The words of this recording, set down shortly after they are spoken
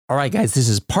All right, guys, this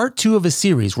is part 2 of a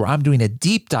series where I'm doing a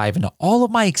deep dive into all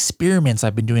of my experiments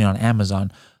I've been doing on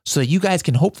Amazon so that you guys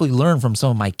can hopefully learn from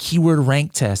some of my keyword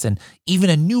rank tests and even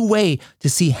a new way to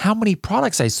see how many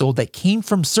products I sold that came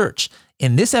from search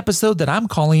in this episode that I'm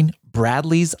calling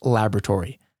Bradley's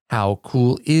Laboratory. How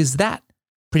cool is that?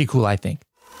 Pretty cool, I think.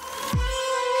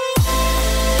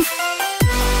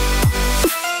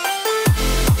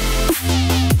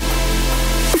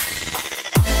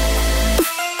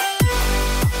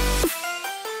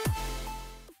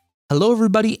 Hello,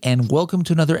 everybody, and welcome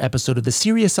to another episode of the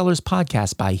Serious Sellers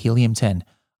Podcast by Helium 10.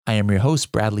 I am your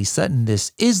host, Bradley Sutton.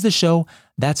 This is the show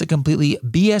that's a completely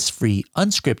BS-free,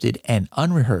 unscripted, and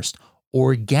unrehearsed,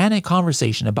 organic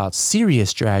conversation about serious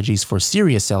strategies for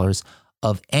serious sellers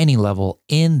of any level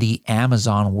in the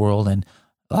Amazon world. And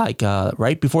like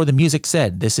right before the music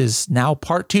said, this is now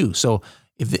part 2. So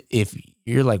if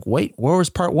you're like, wait, where was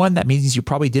part 1? That means you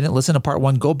probably didn't listen to part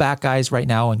 1. Go back, guys, right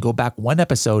now and go back one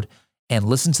episode and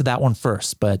listen to that one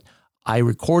first. But I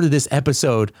recorded this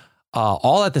episode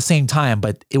all at the same time,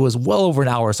 but it was well over an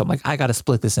hour. So I'm like, I got to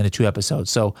split this into 2 episodes.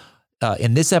 So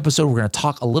in this episode, we're going to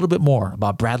talk a little bit more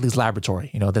about Bradley's Laboratory.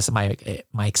 You know, this is my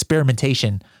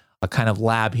experimentation kind of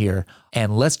lab here.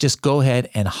 And let's just go ahead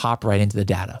and hop right into the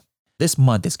data. This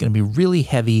month is going to be really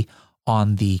heavy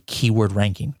on the keyword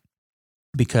ranking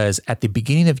because at the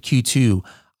beginning of Q2,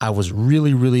 I was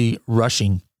really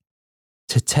rushing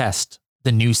to test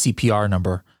the new CPR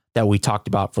number that we talked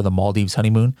about for the Maldives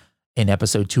honeymoon in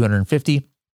episode 250.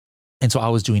 And so I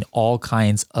was doing all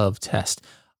kinds of tests.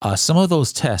 Some of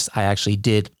those tests I actually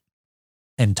did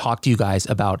and talked to you guys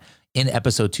about in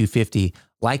episode 250,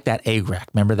 like that egg rack.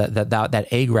 Remember that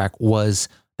egg rack was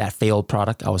that failed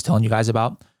product I was telling you guys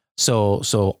about. So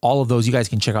all of those, you guys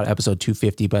can check out episode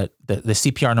 250, but the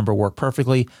CPR number worked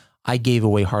perfectly. I gave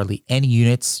away hardly any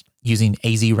units using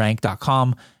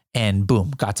azrank.com. And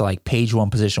boom, got to like page 1,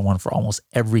 position 1 for almost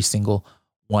every single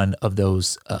one of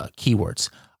those keywords.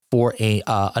 For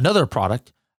another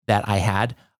product that I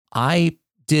had, I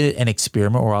did an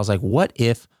experiment where I was like, what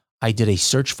if I did a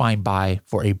search, find, buy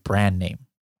for a brand name?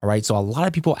 All right. So a lot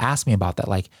of people ask me about that.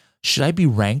 Like, should I be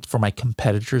ranked for my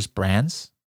competitors'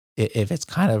 brands if it's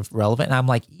kind of relevant? And I'm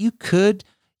like,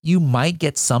 you might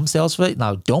get some sales for it.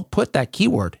 Now, don't put that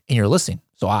keyword in your listing.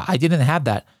 So I didn't have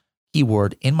that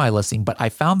keyword in my listing, but I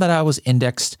found that I was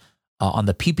indexed on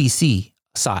the PPC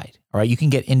side. All right. You can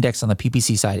get indexed on the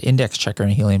PPC side. Index Checker in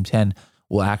Helium 10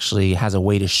 will actually has a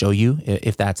way to show you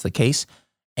if that's the case.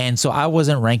 And so I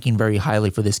wasn't ranking very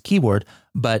highly for this keyword,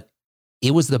 but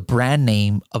it was the brand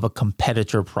name of a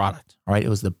competitor product. All right. It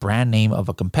was the brand name of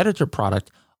a competitor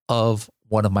product of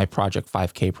one of my Project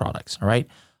 5K products. All right.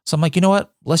 So I'm like, you know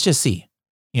what? Let's just see,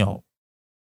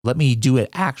 let me do an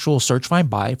actual search, find,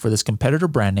 buy for this competitor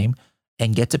brand name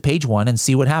and get to page 1 and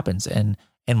see what happens. And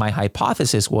my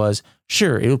hypothesis was,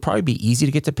 sure, it would probably be easy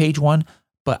to get to page 1,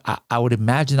 but I would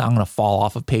imagine I'm going to fall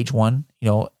off of page 1,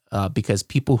 because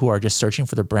people who are just searching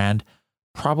for the brand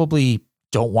probably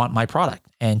don't want my product.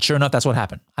 And sure enough, that's what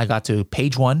happened. I got to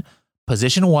page 1,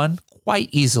 position 1 quite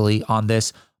easily on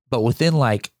this, but within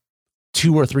like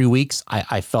 2 or 3 weeks,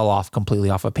 I fell off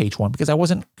completely off of page 1 because I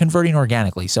wasn't converting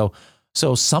organically. So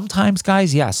sometimes,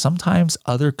 guys, sometimes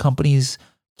other companies'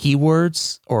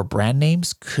 keywords or brand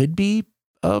names could be,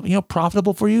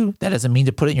 profitable for you. That doesn't mean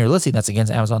to put it in your listing. That's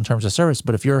against Amazon terms of service.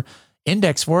 But if you're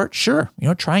indexed for it, sure,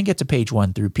 try and get to page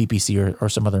 1 through PPC or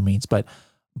some other means. But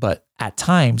at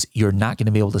times, you're not going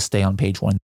to be able to stay on page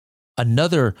 1.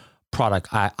 Another product,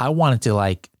 I wanted to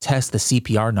like test the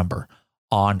CPR number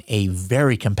on a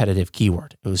very competitive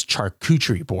keyword. It was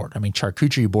charcuterie board. I mean,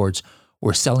 charcuterie boards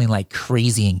were selling like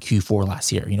crazy in Q4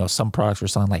 last year. Some products were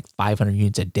selling like 500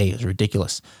 units a day. It was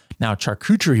ridiculous. Now,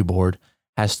 charcuterie board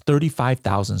has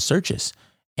 35,000 searches.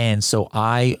 And so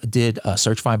I did a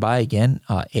search, find, buy again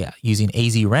using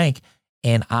AZ Rank.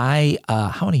 And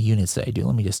how many units did I do?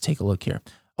 Let me just take a look here.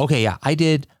 Okay, yeah, I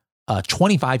did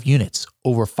 25 units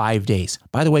over 5 days.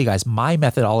 By the way, guys, my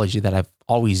methodology that I've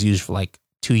always used for like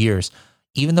 2 years,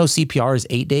 even though CPR is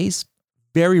 8 days,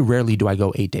 very rarely do I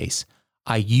go 8 days.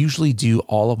 I usually do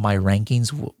all of my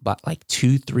rankings about like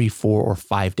 2, 3, 4, or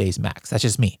 5 days max. That's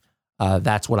just me.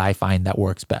 That's what I find that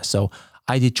works best. So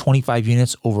I did 25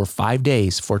 units over 5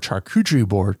 days for charcuterie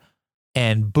board,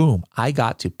 and boom, I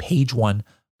got to page 1,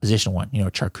 position 1.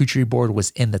 Charcuterie board was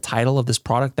in the title of this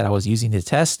product that I was using to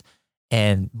test,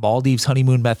 and Maldives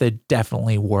honeymoon method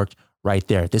definitely worked right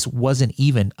there. This wasn't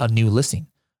even a new listing.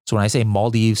 So when I say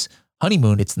Maldives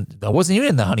honeymoon, it wasn't even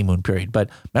in the honeymoon period.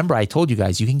 But remember, I told you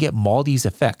guys, you can get Maldives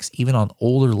effects even on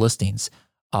older listings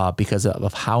because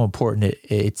of how important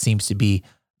it seems to be,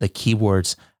 the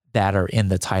keywords that are in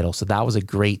the title. So that was a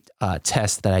great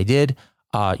test that I did,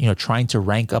 trying to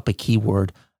rank up a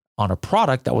keyword on a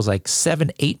product that was like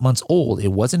 7-8 months old. It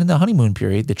wasn't in the honeymoon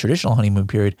period, the traditional honeymoon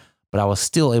period, but I was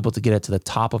still able to get it to the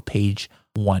top of page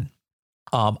 1.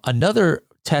 Another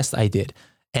test I did,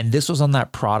 and this was on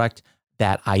that product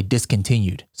that I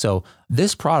discontinued. So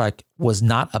this product was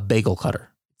not a bagel cutter.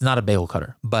 It's not a bagel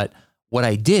cutter. But what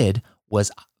I did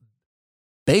was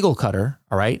bagel cutter,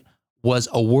 all right, was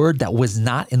a word that was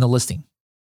not in the listing.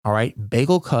 All right.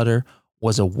 Bagel cutter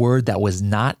was a word that was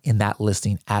not in that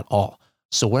listing at all.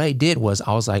 So what I did was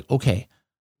I was like, okay,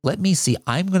 let me see.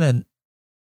 I'm going to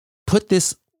put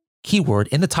this keyword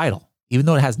in the title, even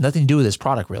though it has nothing to do with this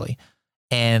product really.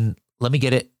 And let me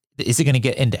get it. Is it going to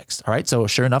get indexed? All right. So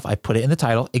sure enough, I put it in the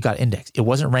title. It got indexed. It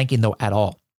wasn't ranking though at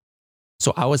all.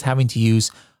 So I was having to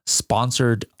use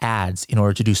sponsored ads in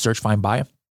order to do search, find, buy.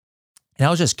 And I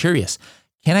was just curious,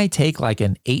 can I take like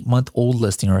an 8-month-old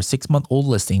listing or a 6-month-old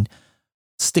listing,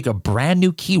 stick a brand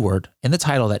new keyword in the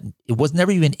title that it was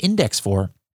never even indexed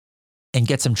for, and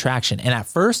get some traction? And at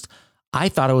first I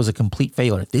thought it was a complete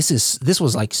failure. This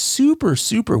was like super,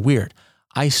 super weird.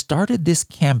 I started this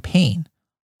campaign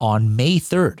on May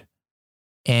 3rd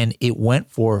and it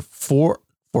went for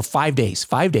 5 days,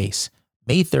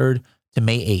 May 3rd to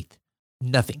May 8th.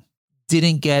 Nothing.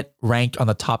 Didn't get ranked on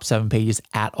the top 7 pages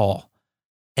at all.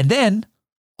 And then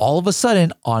all of a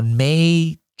sudden on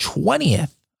May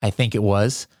 20th, I think it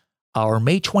was, or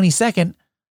May 22nd,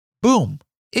 boom,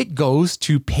 it goes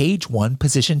to page 1,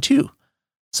 position 2.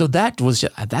 So that's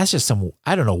just some,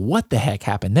 I don't know what the heck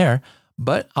happened there,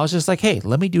 but I was just like, hey,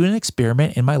 let me do an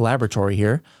experiment in my laboratory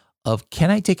here of,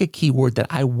 can I take a keyword that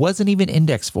I wasn't even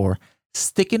indexed for,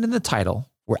 stick it in the title,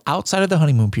 we're outside of the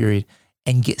honeymoon period,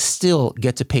 and still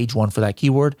get to page 1 for that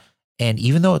keyword. And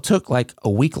even though it took like a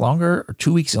week longer or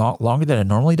 2 weeks longer than it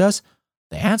normally does,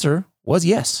 the answer was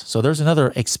yes. So there's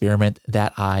another experiment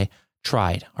that I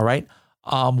tried. All right.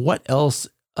 What else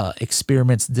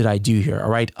experiments did I do here?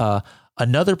 All right.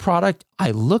 Another product,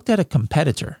 I looked at a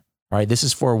competitor. All right. This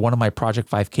is for one of my Project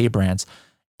 5K brands.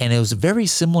 And it was very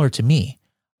similar to me,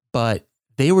 but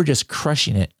they were just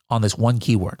crushing it on this one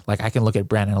keyword. Like I can look at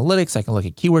brand analytics, I can look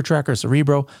at Keyword Tracker,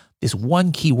 Cerebro. This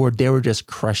one keyword, they were just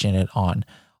crushing it on.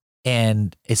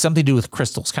 And it's something to do with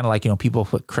crystals, kind of like, people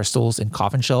put crystals in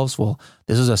coffin shelves. Well,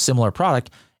 this is a similar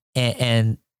product.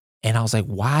 And I was like,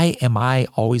 why am I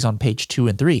always on page 2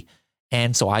 and 3?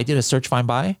 And so I did a search, find,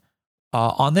 buy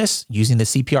on this using the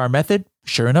CPR method.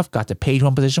 Sure enough, got to page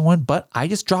 1, position 1, but I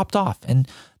just dropped off. And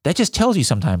that just tells you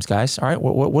sometimes, guys. All right,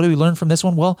 what do we learn from this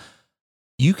one? Well,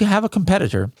 you can have a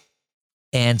competitor,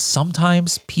 and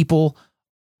sometimes people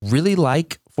really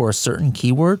like for a certain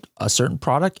keyword, a certain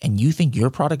product, and you think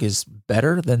your product is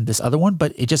better than this other one,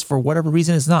 but it just for whatever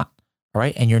reason is not. All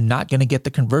right. And you're not going to get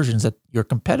the conversions that your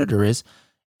competitor is.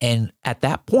 And at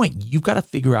that point, you've got to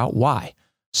figure out why.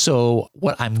 So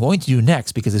what I'm going to do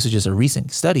next, because this is just a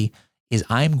recent study, is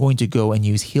I'm going to go and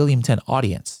use Helium 10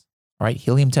 Audience. All right.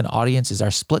 Helium 10 Audience is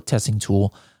our split testing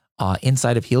tool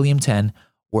inside of Helium 10,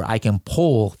 where I can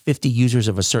poll 50 users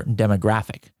of a certain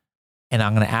demographic. And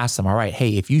I'm going to ask them, all right,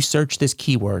 hey, if you search this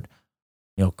keyword,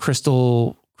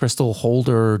 crystal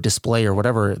holder display or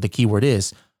whatever the keyword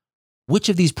is, which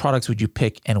of these products would you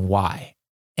pick and why?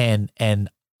 And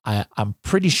I'm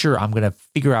pretty sure I'm going to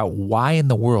figure out why in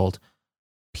the world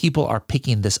people are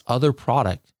picking this other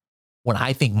product when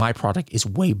I think my product is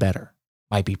way better.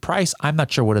 Might be price. I'm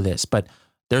not sure what it is, but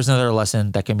there's another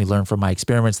lesson that can be learned from my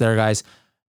experiments there, guys.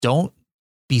 Don't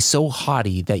be so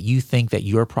haughty that you think that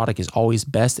your product is always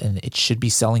best and it should be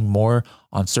selling more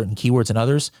on certain keywords than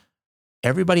others.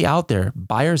 Everybody out there,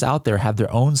 buyers out there, have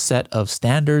their own set of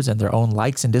standards and their own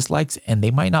likes and dislikes, and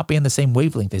they might not be in the same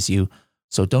wavelength as you.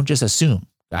 So don't just assume,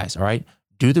 guys. All right.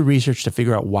 Do the research to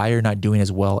figure out why you're not doing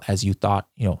as well as you thought,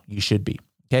 you should be.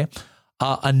 Okay.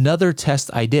 Another test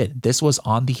I did, this was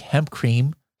on the hemp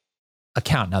cream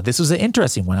account. Now, this was an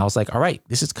interesting one. I was like, all right,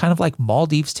 this is kind of like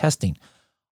Maldives testing.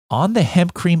 On the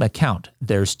hemp cream account,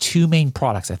 there's 2 main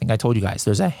products. I think I told you guys.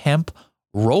 There's a hemp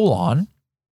roll-on.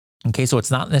 Okay, so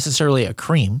it's not necessarily a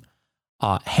cream.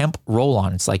 Hemp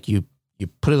roll-on. It's like you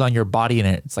put it on your body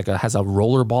and it's like it has a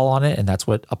roller ball on it, and that's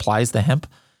what applies the hemp.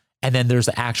 And then there's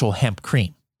the actual hemp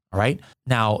cream. All right.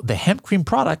 Now, the hemp cream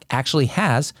product actually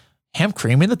has hemp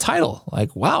cream in the title.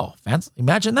 Like, wow, fancy.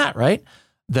 Imagine that, right?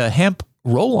 The hemp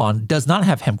roll-on does not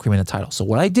have hemp cream in the title. So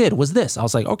what I did was this. I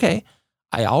was like, okay,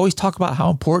 I always talk about how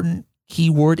important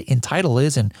keyword in title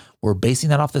is, and we're basing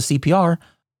that off the CPR.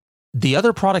 The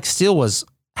other product still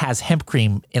has hemp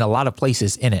cream in a lot of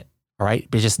places in it, all right,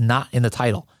 but just not in the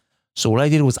title. So what I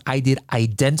did was I did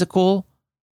identical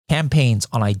campaigns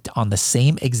on the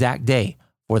same exact day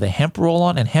for the hemp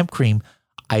roll-on and hemp cream,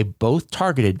 I both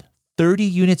targeted 30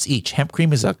 units each. Hemp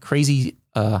cream is a crazy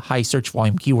high search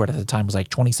volume keyword at the time. It was like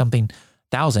 20 something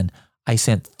thousand. I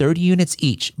sent 30 units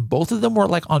each. Both of them were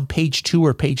like on page 2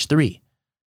 or page 3.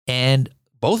 And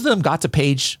both of them got to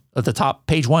page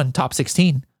 1, top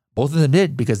 16. Both of them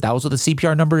did, because that was what the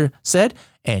CPR number said.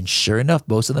 And sure enough,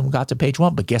 both of them got to page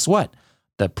 1. But guess what?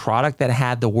 The product that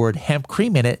had the word hemp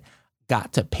cream in it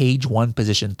got to page 1,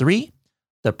 position 3.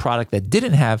 The product that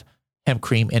didn't have hemp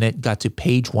cream in it got to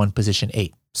page 1, position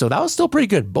 8. So that was still pretty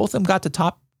good. Both of them got to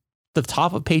the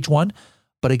top of page 1.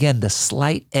 But again, the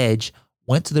slight edge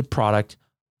went to the product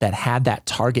that had that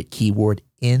target keyword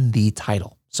in the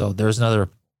title. So there's another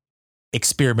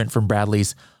experiment from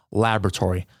Bradley's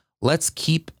laboratory. Let's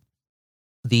keep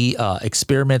the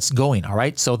experiments going. All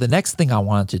right. So the next thing I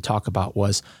wanted to talk about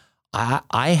was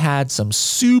I had some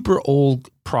super old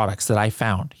products that I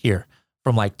found here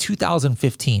from like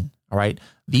 2015. All right.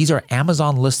 These are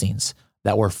Amazon listings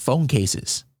that were phone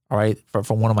cases. All right.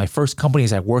 From one of my first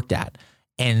companies I worked at.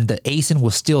 And the ASIN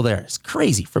was still there. It's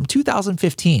crazy, from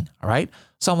 2015. All right.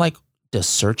 So I'm like, does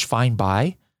search, find,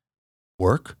 buy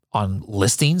work on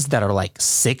listings that are like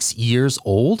 6 years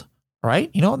old?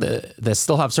 Right. You know, that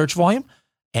still have search volume.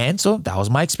 And so that was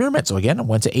my experiment. So again, I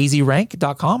went to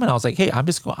azrank.com and I was like, hey, I'm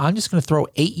just going to throw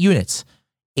 8 units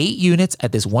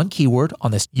at this one keyword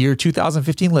on this year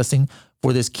 2015 listing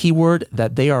for this keyword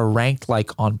that they are ranked like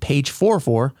on page 4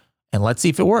 for, and let's see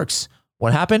if it works.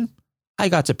 What happened? I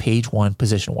got to page 1,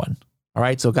 position 1. All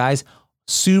right. So guys,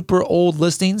 super old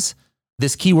listings.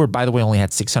 This keyword, by the way, only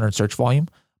had 600 search volume,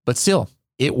 but still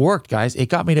it worked, guys. It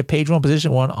got me to page 1,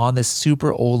 position 1 on this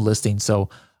super old listing. So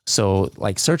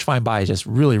like search, find, buy is just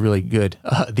really, really good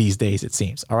these days, it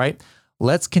seems. All right.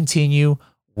 Let's continue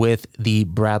with the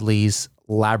Bradley's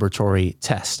laboratory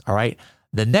test. All right.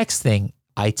 The next thing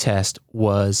I test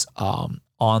was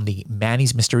on the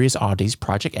Manny's Mysterious Oddities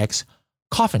Project X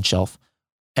coffin shelf.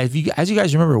 As you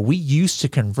guys remember, we used to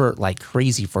convert like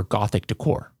crazy for Gothic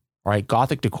decor. All right.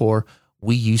 Gothic decor,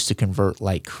 we used to convert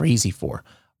like crazy for.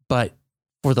 But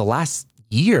for the last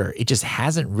year, it just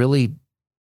hasn't really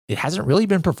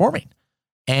been performing.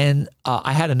 And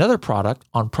I had another product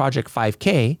on Project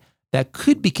 5K that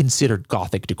could be considered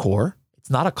Gothic decor. It's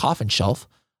not a coffin shelf,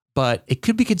 but it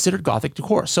could be considered Gothic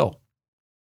decor. So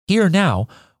here now,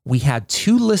 we had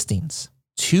two listings.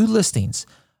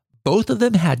 Both of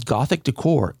them had Gothic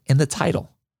decor in the title.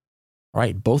 All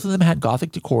right. Both of them had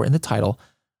Gothic decor in the title.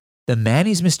 The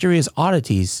Manny's Mysterious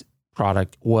Oddities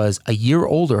product was a year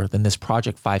older than this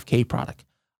Project 5K product.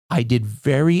 I did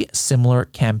very similar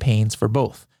campaigns for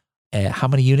both. How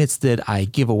many units did I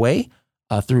give away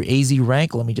through AZ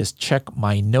Rank? Let me just check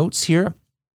my notes here.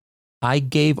 I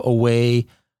gave away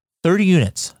 30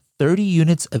 units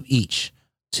of each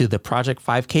to the Project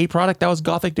 5K product that was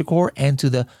Gothic decor, and to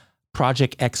the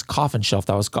Project X coffin shelf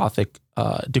that was Gothic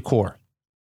decor.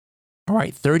 All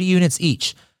right, 30 units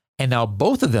each. And now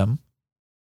both of them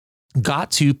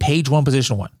got to page 1,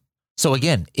 position 1. So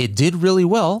again, it did really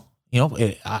well. You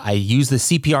know, I used the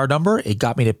CPR number. It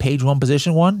got me to page 1,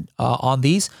 position 1 on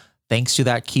these, thanks to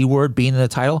that keyword being in the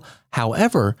title.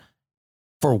 However,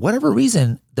 for whatever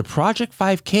reason, the Project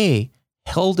 5K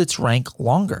held its rank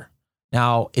longer.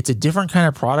 Now, it's a different kind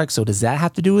of product, so does that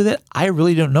have to do with it? I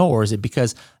really don't know. Or is it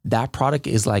because that product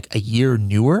is like a year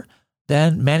newer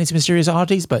than Manny's Mysterious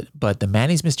Oddities? But the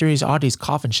Manny's Mysterious Oddities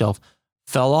coffin shelf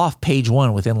fell off page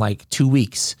 1 within like 2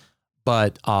 weeks.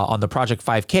 But on the Project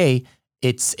 5K,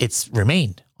 it's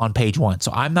remained on page 1.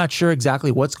 So I'm not sure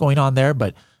exactly what's going on there,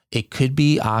 but it could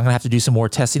be, I'm going to have to do some more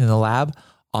testing in the lab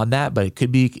on that, but it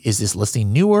could be, is this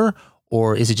listing newer,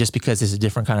 or is it just because it's a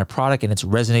different kind of product and it's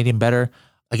resonating better?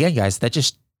 Again, guys, that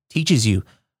just teaches you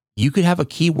could have a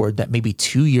keyword that maybe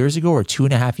 2 years ago or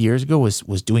 2.5 years ago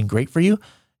was doing great for you,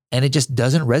 and it just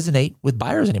doesn't resonate with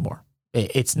buyers anymore.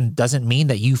 It doesn't mean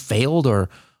that you failed or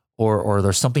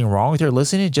there's something wrong with your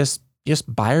listing. It just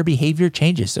buyer behavior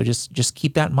changes. So just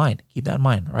keep that in mind. Keep that in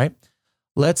mind, all right?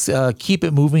 Let's keep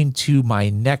it moving to my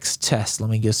next test. Let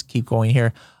me just keep going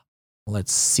here.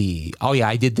 Let's see. Oh yeah,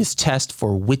 I did this test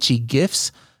for witchy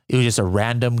gifts. It was just a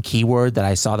random keyword that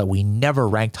I saw that we never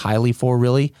ranked highly for,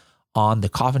 really, on the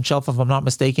coffin shelf, if I'm not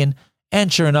mistaken.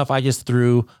 And sure enough, I just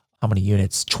threw how many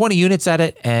units? 20 units at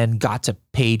it and got to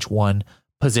page 1,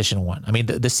 position 1. I mean,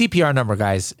 the CPR number,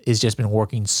 guys, has just been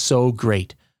working so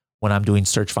great when I'm doing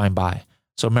search, find, buy.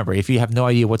 So remember, if you have no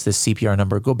idea what's this CPR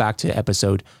number, go back to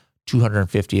episode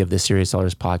 250 of the Serious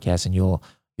Sellers podcast, and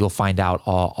you'll find out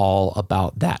all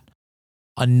about that.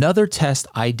 Another test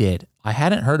I did, I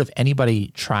hadn't heard of anybody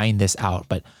trying this out,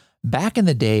 but back in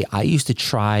the day, I used to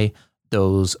try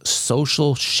those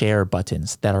social share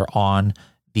buttons that are on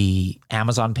the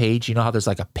Amazon page. You know how there's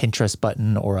like a Pinterest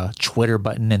button or a Twitter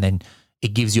button, and then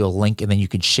it gives you a link and then you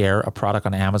can share a product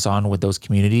on Amazon with those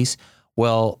communities.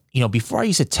 Well, before I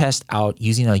used to test out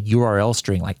using a URL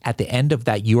string, like at the end of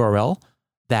that URL,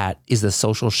 that is the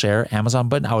social share Amazon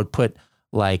button, I would put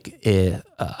like,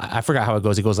 I forgot how it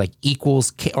goes. It goes like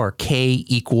equals K or K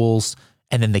equals,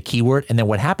 and then the keyword. And then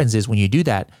what happens is when you do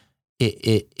that,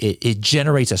 it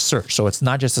generates a search. So it's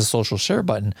not just a social share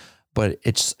button, but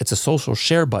it's a social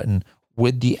share button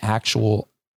with the actual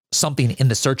something in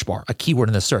the search bar, a keyword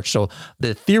in the search. So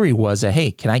the theory was that,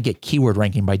 hey, can I get keyword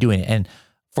ranking by doing it? And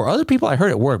for other people, I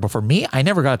heard it work, but for me, I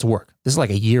never got it to work. This is like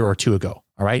a year or two ago.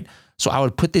 All right. So I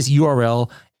would put this URL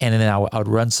and then I would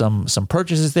run some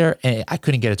purchases there, and I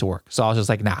couldn't get it to work. So I was just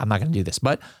like, nah, I'm not going to do this.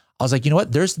 But I was like, you know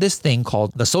what? There's this thing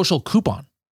called the social coupon,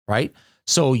 right?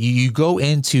 So you go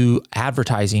into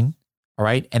advertising, all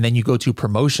right? And then you go to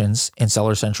promotions in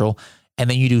Seller Central, and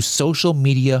then you do social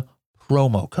media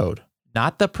promo code.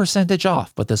 Not the percentage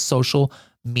off, but the social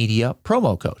media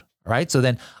promo code. All right. So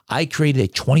then I created a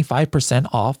 25%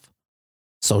 off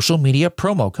social media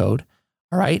promo code.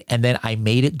 All right. And then I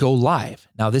made it go live.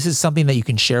 Now, this is something that you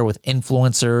can share with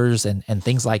influencers and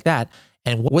things like that.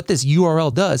 And what this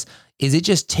URL does is it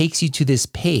just takes you to this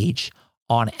page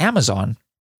on Amazon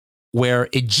where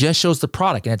it just shows the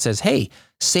product and it says, hey,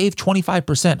 save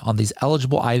 25% on these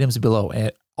eligible items below.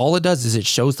 And all it does is it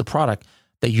shows the product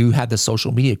that you had the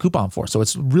social media coupon for. So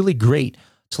it's really great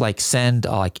to like send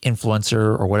like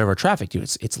influencer or whatever traffic to.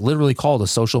 It's literally called a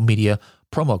social media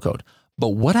promo code. But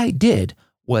what I did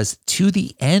was to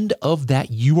the end of that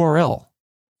URL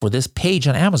for this page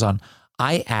on Amazon,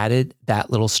 I added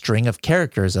that little string of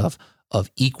characters of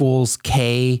equals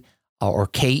K or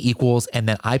K equals, and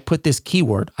then I put this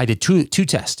keyword. I did two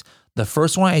tests. The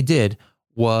first one I did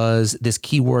was this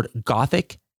keyword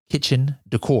Gothic kitchen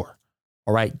decor.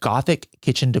 All right, Gothic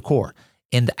kitchen decor.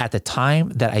 And at the time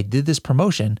that I did this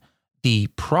promotion, the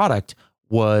product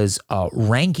was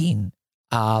ranking.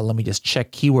 Let me just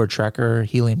check keyword tracker,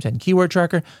 Helium 10 keyword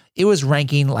tracker. It was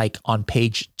ranking like on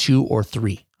page 2 or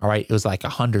 3. All right, it was like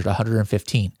 100,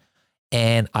 115.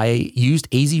 And I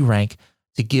used AZ Rank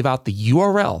to give out the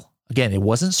URL. Again, it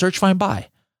wasn't search, find, buy.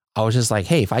 I was just like,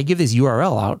 hey, if I give this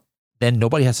URL out, then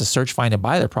nobody has to search, find, and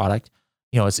buy the product.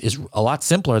 It's a lot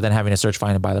simpler than having to search,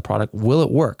 find, and buy the product. Will it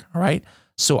work? All right.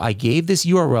 So I gave this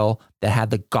URL that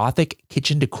had the Gothic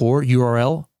kitchen decor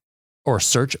URL or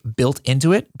search built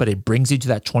into it, but it brings you to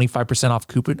that 25% off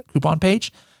coupon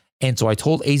page. And so I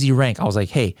told AZ Rank, I was like,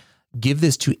 hey, give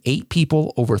this to 8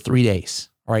 people over 3 days.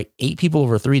 All right. 8 people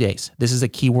over 3 days. This is a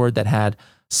keyword that had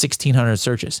 1,600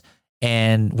 searches.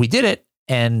 And we did it,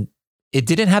 and it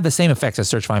didn't have the same effects as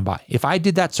search, find, buy. If I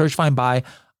did that search, find, buy,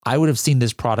 I would have seen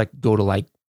this product go to like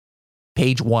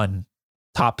page 1,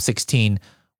 top 16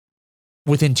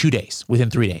 within 2 days,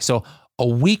 within 3 days. So a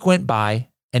week went by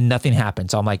and nothing happened.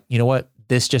 So I'm like, you know what?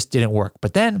 This just didn't work.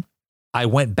 But then I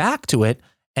went back to it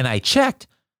and I checked,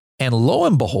 and lo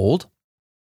and behold,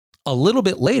 a little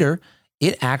bit later,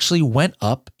 it actually went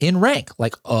up in rank.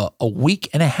 Like a week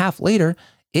and a half later,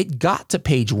 it got to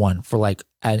page 1 for like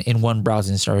in one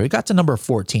browsing scenario. It got to number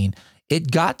 14.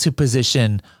 It got to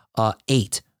position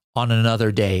 8 on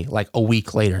another day, like a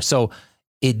week later. So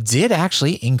it did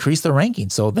actually increase the ranking.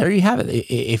 So there you have it.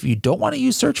 If you don't want to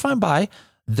use search, find, buy,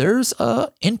 there's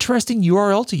a interesting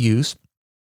URL to use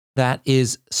that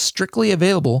is strictly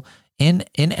available in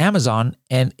Amazon,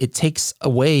 and it takes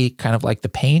away kind of like the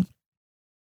pain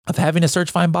of having to search,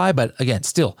 find, buy. But again,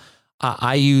 still,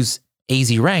 I use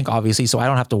AZ Rank, obviously, so I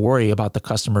don't have to worry about the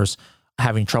customers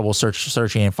having trouble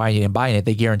searching and finding and buying it.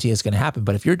 They guarantee it's going to happen.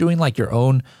 But if you're doing like your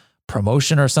own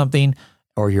promotion or something,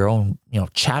 or your own,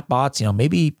 chat bots,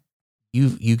 maybe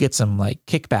you get some like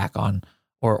kickback on,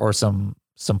 or some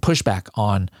pushback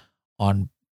on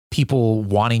people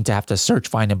wanting to have to search,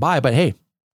 find, and buy. But hey,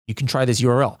 you can try this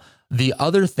URL. The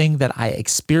other thing that I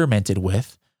experimented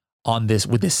with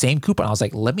with this same coupon, I was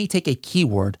like, let me take a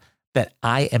keyword that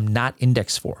I am not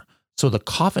indexed for. So the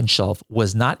coffin shelf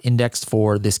was not indexed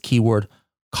for this keyword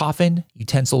coffin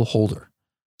utensil holder.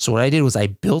 So what I did was I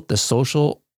built the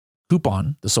social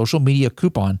coupon, the social media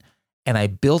coupon, and I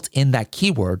built in that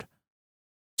keyword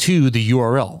to the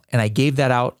URL. And I gave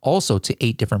that out also to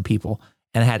 8 different people,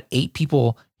 and I had 8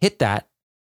 people hit that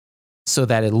so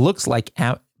that it looks like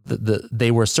they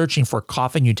were searching for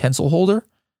coffin utensil holder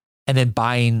and then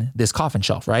buying this coffin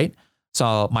shelf, right?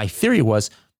 So my theory was,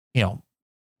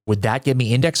 would that get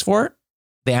me indexed for it?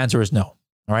 The answer is no.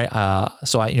 All right.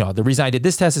 So the reason I did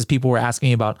this test is people were asking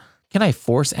me about, can I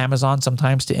force Amazon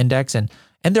sometimes to index? And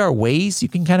there are ways you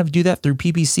can kind of do that through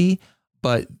PPC,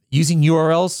 but using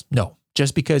URLs, no.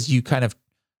 Just because you kind of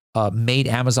made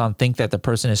Amazon think that the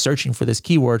person is searching for this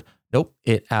keyword. Nope,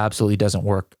 it absolutely doesn't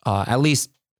work. At least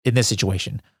in this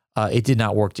situation, it did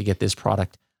not work to get this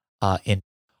product in.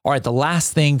 All right, the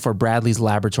last thing for Bradley's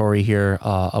laboratory here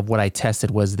of what I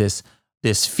tested was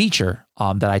this feature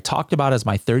that I talked about as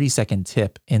my 30-second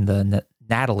tip in the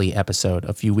Natalie episode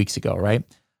a few weeks ago, right?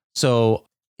 So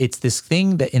it's this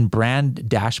thing that in Brand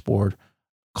Dashboard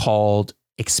called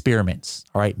experiments,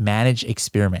 all right? Manage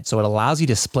experiments. So it allows you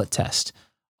to split test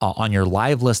on your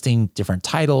live listing, different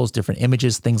titles, different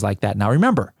images, things like that. Now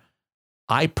remember,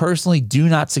 I personally do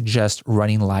not suggest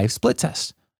running live split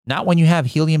tests, not when you have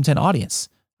Helium 10 audience,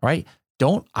 right?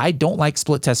 I don't like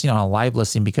split testing on a live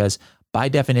listing because by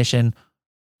definition,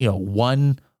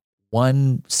 one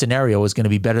scenario is going to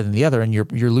be better than the other and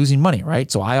you're losing money, right?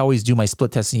 So I always do my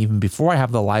split testing even before I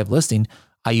have the live listing.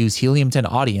 I use Helium 10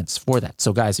 audience for that.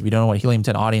 So guys, if you don't know what Helium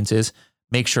 10 audience is,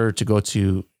 make sure to go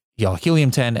to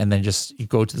Helium 10 and then just you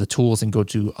go to the tools and go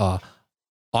to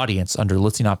audience under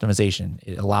listing optimization.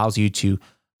 It allows you to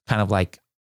kind of like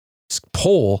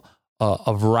poll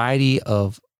a variety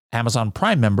of Amazon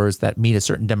Prime members that meet a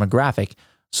certain demographic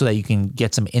so that you can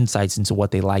get some insights into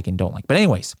what they like and don't like. But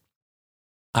anyways,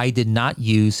 I did not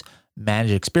use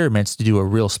Manage Experiments to do a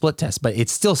real split test, but it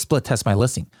still split test my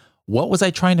listing. What was I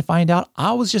trying to find out?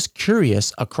 I was just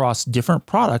curious across different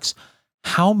products,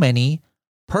 how many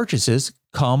purchases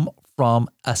come from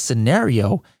a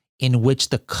scenario in which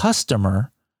the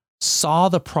customer saw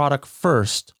the product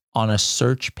first on a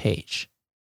search page,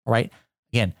 right?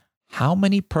 Again, how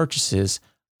many purchases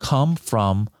come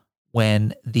from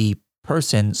when the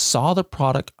person saw the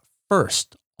product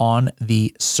first on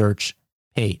the search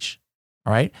page,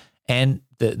 all right? And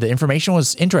the information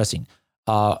was interesting.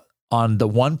 On the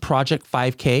one project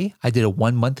 5K, I did a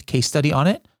 1-month case study on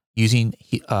it using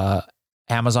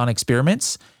Amazon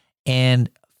Experiments, and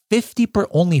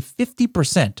only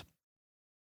 50%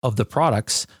 of the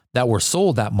products that were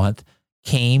sold that month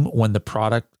came when the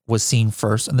product was seen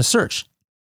first in the search.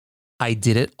 I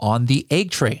did it on the egg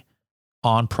tray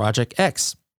on Project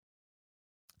X.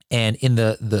 And in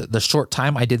the short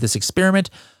time I did this experiment,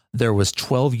 there was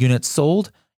 12 units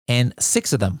sold and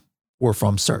 6 of them were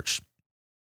from search.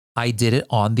 I did it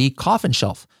on the coffin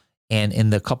shelf. And in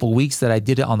the couple weeks that I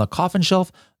did it on the coffin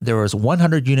shelf, there was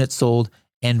 100 units sold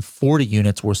and 40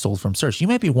 units were sold from search. You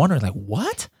might be wondering, like,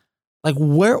 what? Like,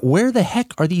 where the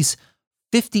heck are these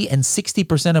 50 and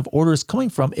 60% of orders coming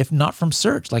from if not from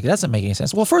search? Like, it doesn't make any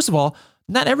sense. Well, first of all,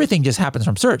 not everything just happens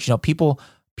from search.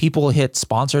 People hit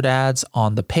sponsored ads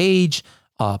on the page.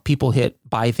 People hit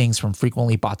buy things from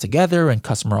frequently bought together, and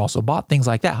customer also bought, things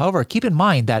like that. However, keep in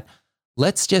mind that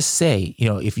let's just say,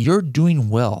 if you're doing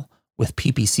well with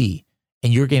PPC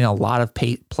and you're getting a lot of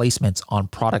placements on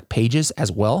product pages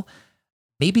as well,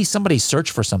 maybe somebody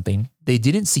searched for something, they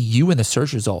didn't see you in the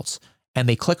search results, and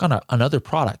they click on another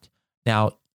product.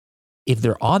 Now, if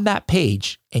they're on that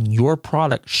page and your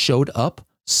product showed up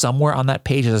somewhere on that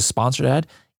page as a sponsored ad,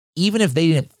 even if they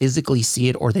didn't physically see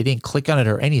it or they didn't click on it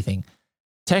or anything,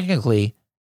 technically,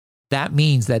 that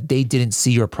means that they didn't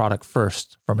see your product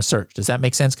first from a search. Does that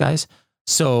make sense, guys?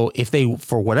 So if they,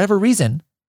 for whatever reason,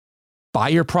 buy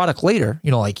your product later,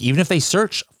 like even if they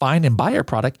search, find and buy your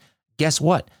product, guess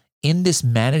what? In this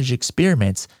managed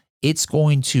experiments, it's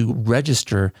going to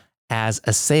register as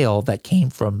a sale that came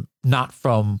from, not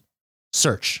from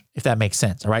search, if that makes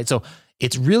sense. All right. So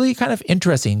it's really kind of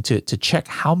interesting to check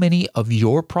how many of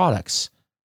your products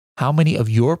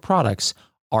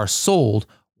are sold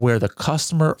where the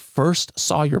customer first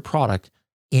saw your product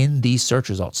in these search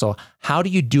results. So how do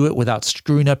you do it without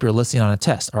screwing up your listing on a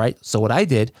test? All right. So what I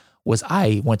did was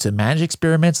I went to Manage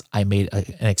Experiments. I made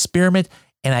an experiment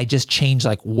and I just changed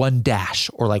like one dash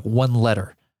or like one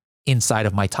letter inside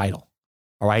of my title.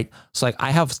 All right. So like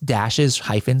I have dashes,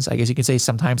 hyphens, I guess you could say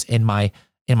sometimes in my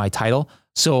title.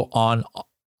 So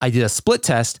I did a split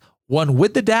test, one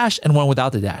with the dash and one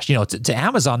without the dash. To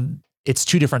Amazon, it's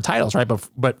 2 different titles, right?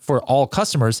 But for all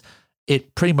customers,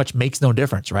 it pretty much makes no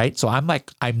difference, right? So I'm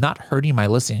not hurting my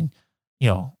listing,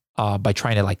 by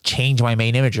trying to like change my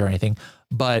main image or anything.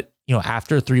 But,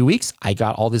 after 3 weeks, I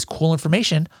got all this cool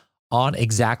information on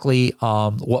exactly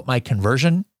what my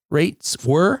conversion rates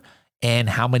were and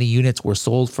how many units were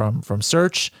sold from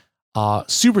search.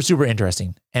 Super, super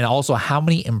interesting. And also how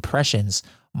many impressions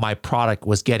my product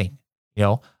was getting,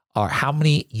 or how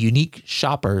many unique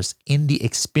shoppers in the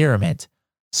experiment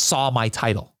saw my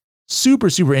title. Super,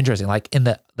 super interesting. Like in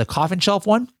the coffin shelf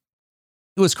one,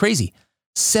 it was crazy.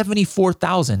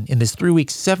 74,000 in this 3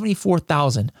 weeks,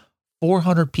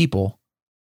 74,400 people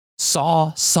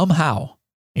saw somehow,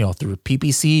 through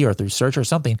PPC or through search or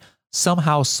something,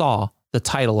 somehow saw the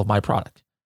title of my product.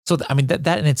 So I mean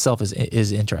that in itself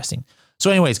is interesting. So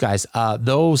anyways, guys, I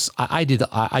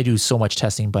do so much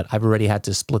testing, but I've already had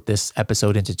to split this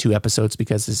episode into 2 episodes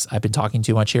because I've been talking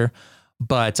too much here.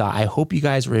 But I hope you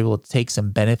guys were able to take some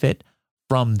benefit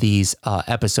from these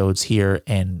episodes here.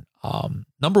 And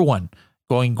number one,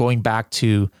 going back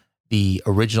to the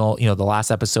original, the last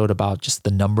episode about just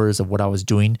the numbers of what I was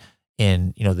doing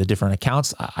in, the different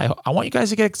accounts. I want you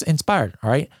guys to get inspired. All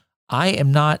right. I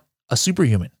am not a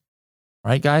superhuman. All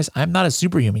right, guys, I'm not a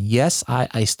superhuman. Yes,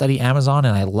 I study Amazon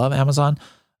and I love Amazon.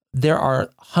 There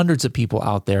are hundreds of people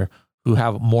out there who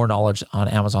have more knowledge on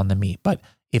Amazon than me. But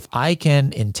if I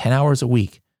can, in 10 hours a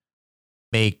week,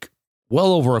 make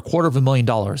well over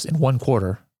 $250,000 in 1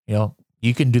 quarter,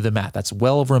 you can do the math. That's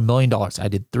well over $1 million. I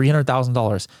did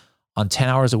 $300,000 on 10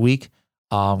 hours a week.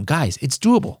 Guys, it's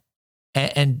doable.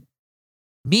 And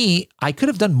me, I could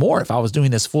have done more if I was doing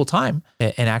this full time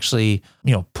and actually,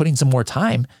 putting some more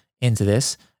time into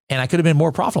this, and I could have been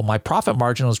more profitable. My profit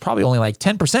margin was probably only like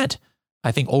 10%.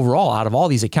 I think overall out of all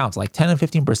these accounts, like 10 and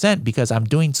 15%, because I'm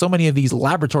doing so many of these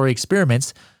laboratory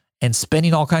experiments and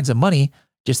spending all kinds of money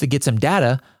just to get some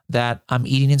data that I'm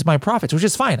eating into my profits, which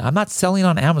is fine. I'm not selling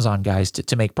on Amazon, guys,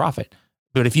 to make profit.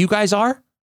 But if you guys are,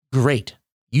 great.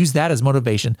 Use that as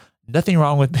motivation. Nothing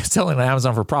wrong with selling on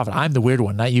Amazon for profit. I'm the weird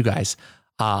one, not you guys.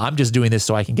 I'm just doing this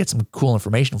so I can get some cool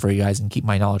information for you guys and keep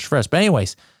my knowledge fresh. But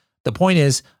anyways, the point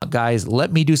is, guys,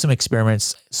 let me do some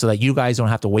experiments so that you guys don't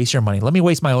have to waste your money. Let me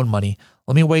waste my own money.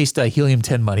 Let me waste Helium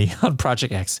 10 money on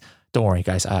Project X. Don't worry,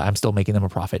 guys. I'm still making them a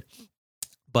profit.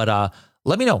 But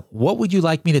let me know, what would you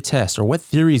like me to test, or what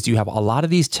theories do you have? A lot of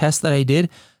these tests that I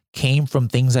did came from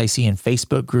things I see in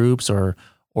Facebook groups or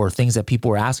things that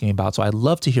people were asking me about. So I'd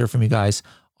love to hear from you guys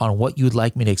on what you'd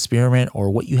like me to experiment,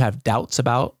 or what you have doubts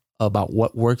about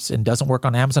what works and doesn't work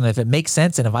on Amazon. If it makes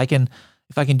sense, and if I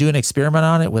can do an experiment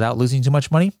on it without losing too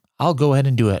much money, I'll go ahead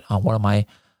and do it on one of my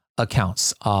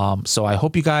accounts. So I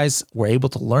hope you guys were able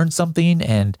to learn something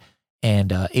and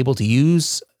able to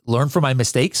learn from my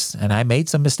mistakes. And I made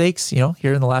some mistakes,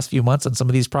 here in the last few months on some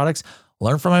of these products.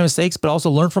 Learn from my mistakes, but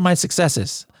also learn from my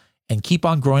successes, and keep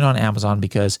on growing on Amazon,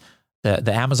 because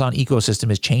the Amazon ecosystem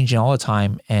is changing all the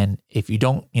time. And if you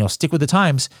don't, stick with the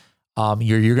times,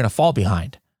 you're going to fall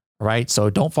behind. All right. So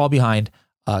don't fall behind.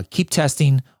 Keep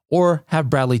testing, or have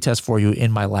Bradley test for you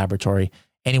in my laboratory.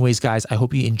 Anyways, guys, I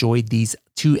hope you enjoyed these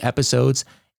 2 episodes,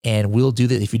 and we'll do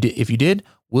that. If you did,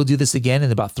 we'll do this again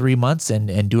in about 3 months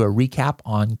and do a recap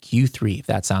on Q3, if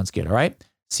that sounds good. All right.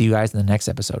 See you guys in the next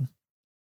episode.